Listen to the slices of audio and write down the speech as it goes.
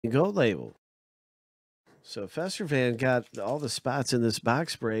Gold label. So Fester Van got all the spots in this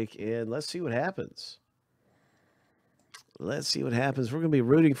box break, and let's see what happens. Let's see what happens. We're going to be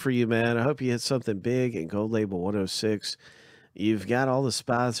rooting for you, man. I hope you hit something big in Gold Label 106. You've got all the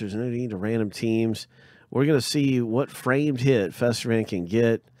spots. There's no need to random teams. We're going to see what framed hit Fester Van can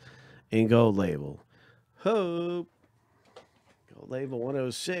get in Gold Label. Hope. Gold Label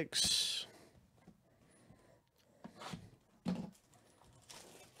 106.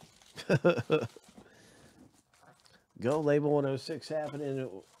 Gold Label 106 happening.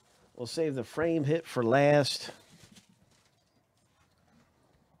 We'll save the frame hit for last.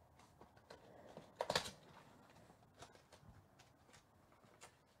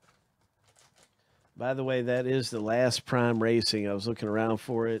 By the way, that is the last Prime Racing. I was looking around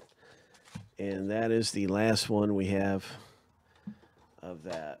for it, and that is the last one we have of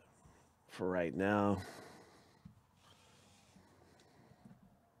that for right now.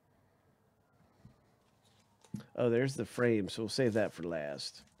 Oh, there's the frame, so we'll save that for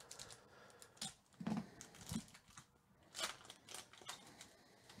last.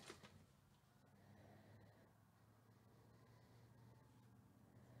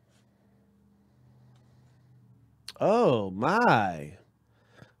 Oh my.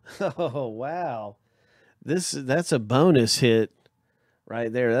 Oh wow. That's a bonus hit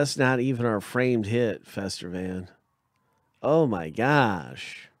right there. That's not even our framed hit, Fester Van. Oh my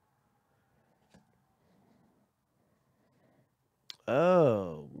gosh.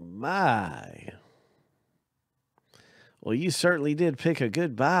 Oh my. Well, you certainly did pick a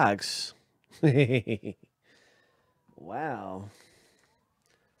good box. Wow.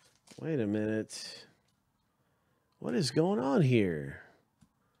 Wait a minute. What is going on here?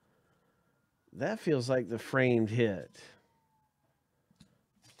 That feels like the framed hit.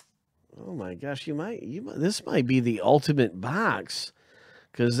 Oh my gosh, this might be the ultimate box,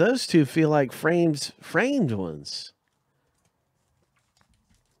 because those two feel like framed ones.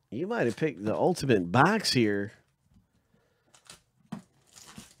 You might have picked the ultimate box here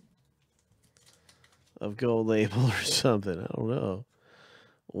of Gold Label or something. I don't know.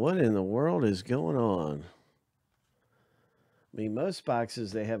 What in the world is going on? I mean, most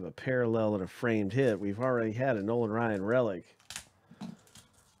boxes, they have a parallel and a framed hit. We've already had a Nolan Ryan relic.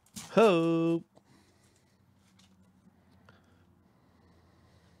 Hope.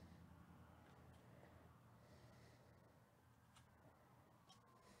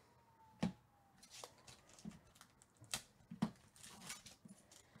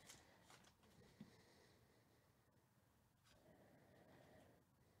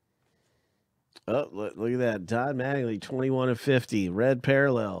 Oh, look at that. Don Mattingly, 21 of 50. Red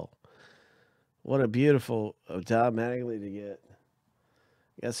parallel. What a beautiful Don Mattingly to get.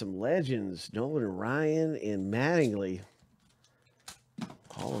 Got some legends. Nolan Ryan and Mattingly.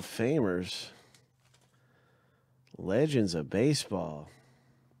 Hall of Famers. Legends of baseball.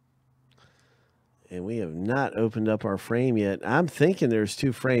 And we have not opened up our frame yet. I'm thinking there's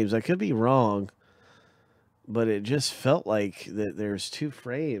two frames. I could be wrong, but it just felt like that there's two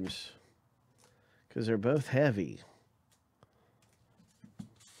frames because they're both heavy.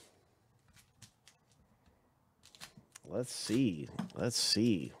 Let's see. Let's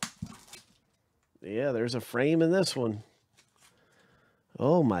see. Yeah, there's a frame in this one.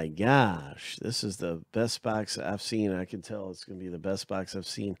 Oh my gosh. This is the best box I've seen. I can tell it's going to be the best box I've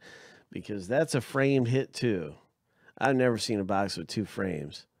seen because that's a framed hit too. I've never seen a box with two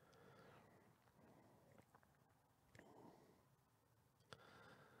frames.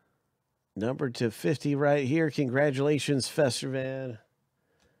 Number to 50 right here. Congratulations, Fester Van.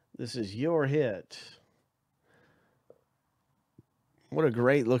 This is your hit. What a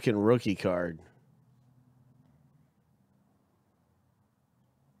great looking rookie card.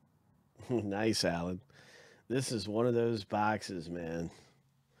 Nice, Alan. This is one of those boxes, man.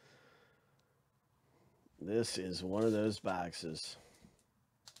 This is one of those boxes.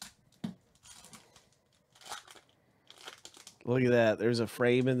 Look at that. There's a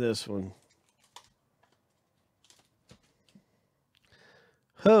frame in this one.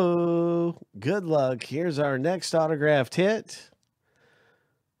 Ho! Good luck. Here's our next autographed hit.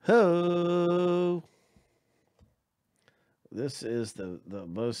 Ho! This is the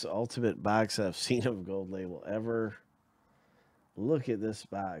most ultimate box I've seen of Gold Label ever. Look at this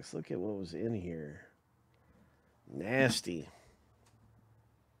box. Look at what was in here. Nasty.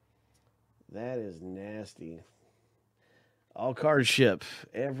 That is nasty. All cards ship.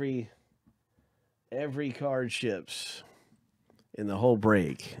 Every card ships in the whole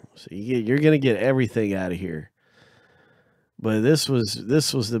break. So you're going to get everything out of here. But this was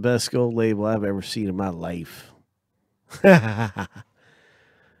the best Gold Label I've ever seen in my life.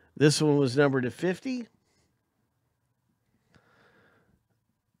 This one was numbered to 50.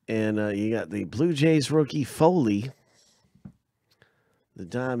 And you got the Blue Jays rookie Foley, the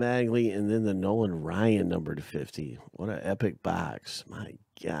Don Mattingly, and then the Nolan Ryan number to 50. What an epic box. My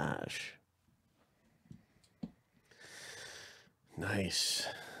gosh. Nice.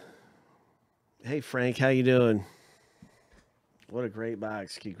 Hey, Frank, how you doing? What a great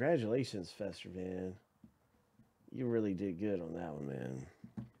box. Congratulations, Fester, man. You really did good on that one, man.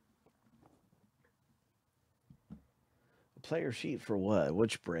 Player sheet for what?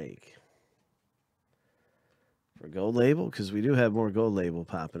 Which break? For Gold Label? Because we do have more Gold Label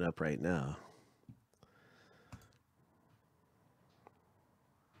popping up right now.